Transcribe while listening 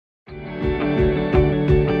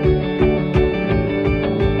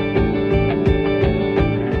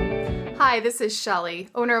this is Shelley,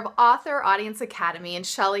 owner of Author Audience Academy and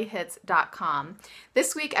ShelleyHitz.com.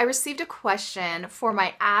 This week I received a question for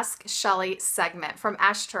my Ask Shelley segment from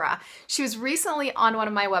Ashtra. She was recently on one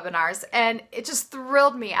of my webinars and it just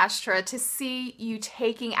thrilled me, Ashtra, to see you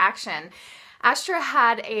taking action. Ashtra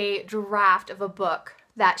had a draft of a book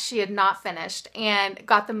that she had not finished and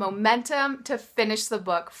got the momentum to finish the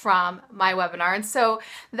book from my webinar. And so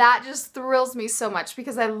that just thrills me so much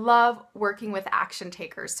because I love working with action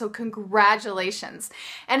takers. So congratulations.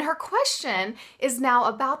 And her question is now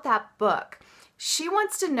about that book. She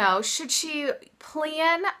wants to know, should she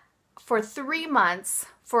plan for 3 months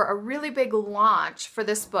for a really big launch for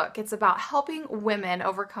this book? It's about helping women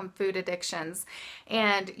overcome food addictions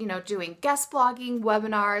and, doing guest blogging,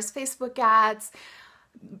 webinars, Facebook ads,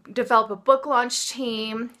 develop a book launch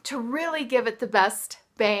team to really give it the best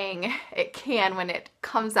bang it can when it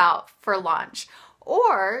comes out for launch?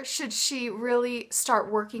 Or should she really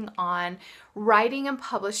start working on writing and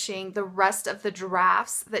publishing the rest of the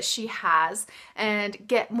drafts that she has and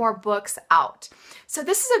get more books out? So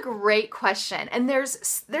this is a great question, and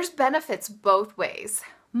there's benefits both ways.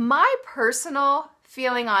 My personal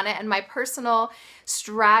feeling on it and my personal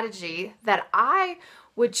strategy that I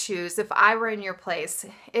would choose if I were in your place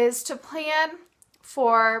is to plan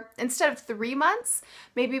for, instead of 3 months,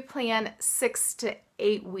 maybe plan 6 to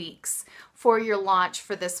 8 weeks for your launch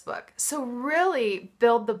for this book. So really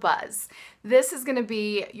build the buzz. This is going to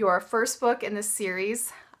be your first book in this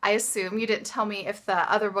series. I assume you didn't tell me if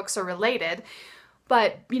the other books are related,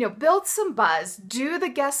 but build some buzz, do the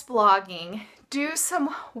guest blogging, do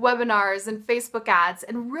some webinars and Facebook ads,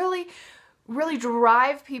 and really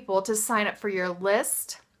drive people to sign up for your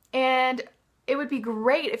list. And it would be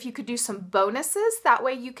great if you could do some bonuses. That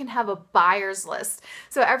way you can have a buyer's list.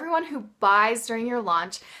 So everyone who buys during your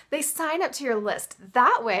launch, they sign up to your list.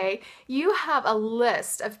 That way you have a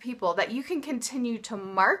list of people that you can continue to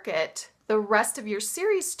market the rest of your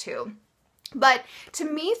series to. But to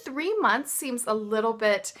me, 3 months seems a little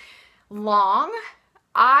bit long.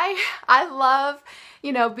 I love,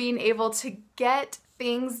 being able to get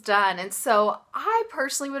things done. And so I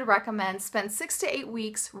personally would recommend spend 6 to 8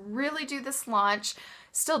 weeks, really do this launch,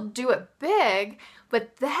 still do it big,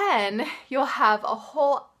 but then you'll have a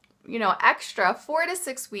whole, extra 4 to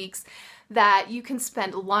 6 weeks that you can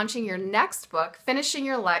spend launching your next book, finishing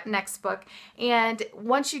your next book. And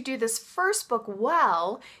once you do this first book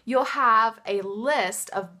well, you'll have a list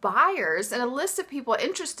of buyers and a list of people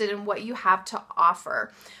interested in what you have to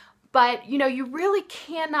offer. But, you really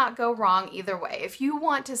cannot go wrong either way. If you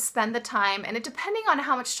want to spend the time, and depending on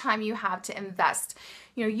how much time you have to invest,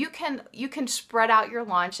 you can spread out your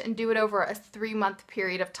launch and do it over a 3-month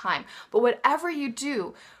period of time. But whatever you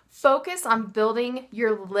do, focus on building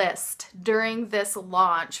your list during this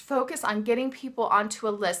launch. Focus on getting people onto a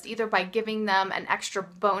list, either by giving them an extra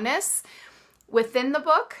bonus within the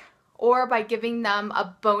book, or by giving them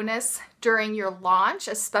a bonus during your launch,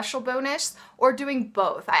 a special bonus, or doing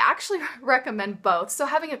both. I actually recommend both. So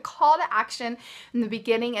having a call to action in the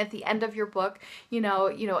beginning, at the end of your book,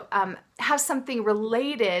 have something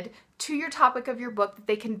related to your topic of your book that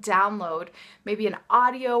they can download, maybe an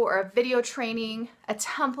audio or a video training, a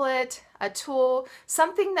template, a tool,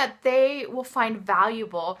 something that they will find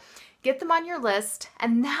valuable. Get them on your list,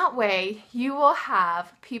 and that way you will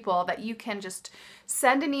have people that you can just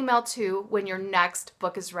send an email to when your next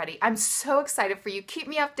book is ready. I'm so excited for you. Keep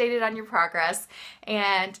me updated on your progress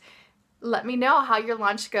and let me know how your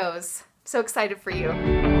launch goes. So excited for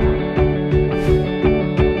you.